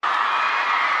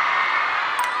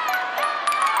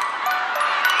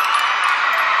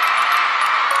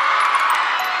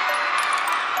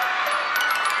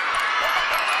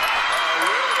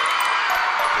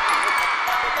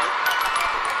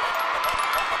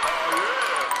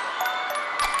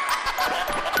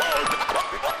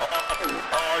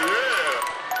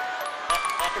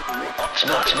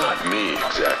It's not me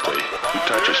exactly who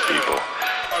touches people.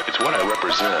 It's what I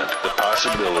represent. The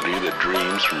possibility that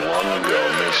dreams from long ago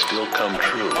may still come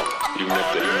true, even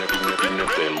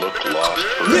if they look lost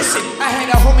forever. Listen, I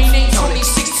had a homie named Tony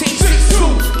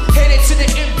 1662, headed to the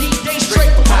NBA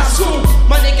straight from high school.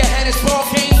 My nigga had his ball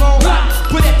game on,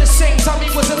 but at the same time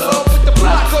he was in love with the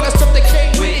block. All that stuff that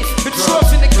came with it, the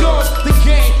drugs and the guns, the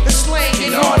game, the slang,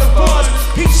 and all the buzz.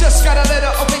 He just got a letter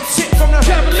of intent from the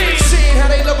family, saying how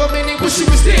they love him and they wish he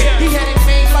was there. He had it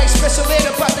made like special ed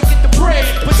about to get the bread,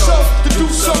 but so to do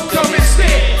something dumb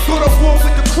instead. Go to war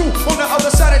with the crew on the other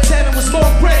side of town and was more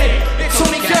bread. And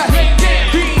Tony got him down.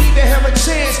 He didn't even have a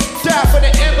chance. Died for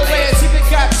the ambulance, even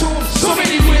got to him. So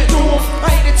many went through him.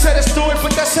 I ain't to tell the story,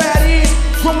 but that's how it is.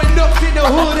 Growing up in the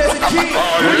hood as a kid.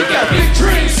 When you got big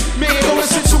dreams, man, don't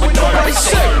listen to what nobody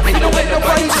say. And don't let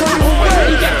nobody turn you away.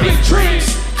 When you got big dreams,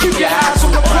 keep your eyes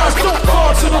on the prize, don't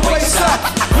fall to the wayside.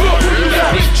 Look, when you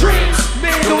got big dreams,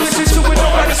 man, don't listen to what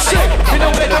nobody say. And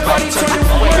don't let nobody turn you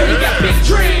away. When you got big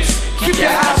dreams, keep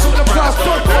your eyes on the prize,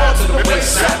 don't fall to the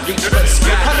wayside.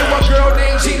 I knew a girl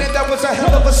named Gina that was a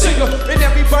hell of a singer, and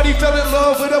everybody fell in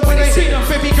love with her when they seen her.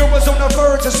 Baby girl was on the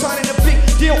verge of signing a big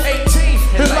deal, 18.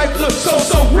 Her life looked so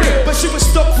real, but she was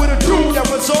stuck with a dude that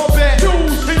was all bad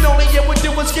news. And only ever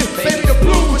did was get baby the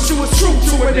blue, but she was true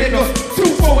to a nigga,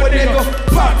 true for a nigga.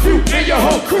 Pop you and your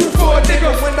whole crew for a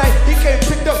nigga. One night he came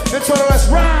picked up and told her that's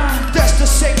right. That's the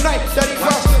same night that he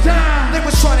lost the dime. They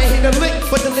was trying to hit a lick,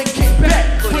 but the lick came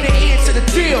back, put an end to the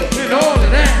deal and all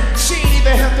of that. She ain't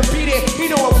even have to be there,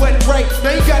 he know it wasn't right.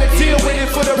 Now he gotta deal with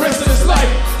it for the rest of his life.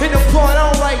 And the part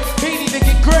I don't like, he ain't even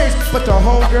get grades, but the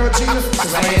homegirl Gina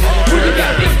says I ain't. When you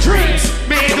got big dreams,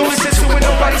 man, don't listen to what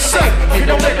nobody say. And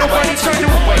don't let nobody turn you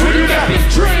away. When you got big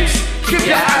dreams, keep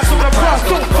your eyes on the prize,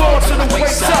 don't fall to the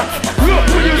wayside. Look,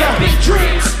 when you got big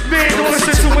dreams, man, don't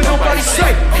listen to what nobody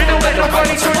say. And don't let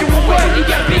nobody turn you away. When you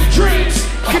got big dreams,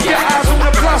 keep your eyes on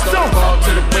the prize, don't fall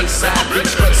to the wayside.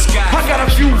 Reach for the sky. I got a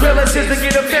few relatives to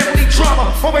get a family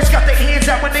drama. Always got their hands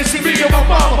out when they see me and my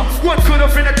mama. One could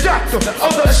have been a doctor,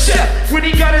 other a chef. When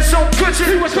he got his own kitchen,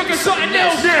 he was cooking something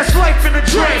else. Now it's life in the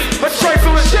drain, a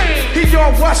trifling shame. He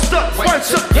all washed up, burnt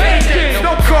up, anything.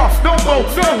 No car, no boat,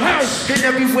 no house. And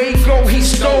everywhere he go, he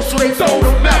stole, so they throwed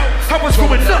him out. I was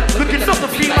growing up, looking up to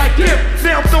be like him.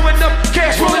 Now I'm throwing up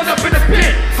cash, rolling up in the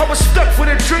bin. I was stuck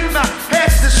with a dream, I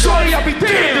asked the shorty, I'll be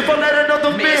damned if I let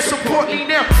another man support me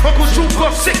now. Uncle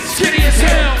Jukebox sick, skinny as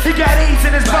hell. He got AIDS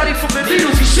in his body from the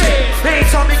needles he shed. Every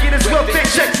time he get his welfare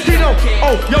check, he know,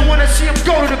 oh, y'all wanna see him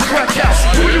go to the crack house.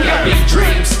 When you got big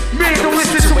dreams, man, don't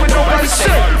listen to what nobody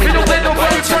say. And don't let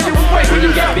nobody turn you away. When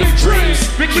you got big dreams,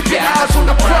 man, keep your eyes on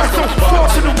the prize, don't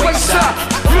fall to the wayside.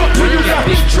 Look, when you got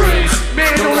big dreams,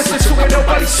 man, don't listen to what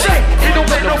nobody say. And don't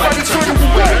let nobody turn you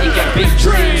away. When you got big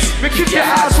dreams, man, keep your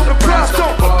eyes on the prize,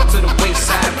 don't fall to the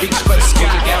wayside. Reach for the sky.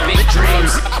 When you got big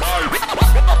dreams,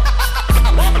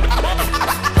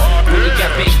 when you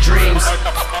got big dreams.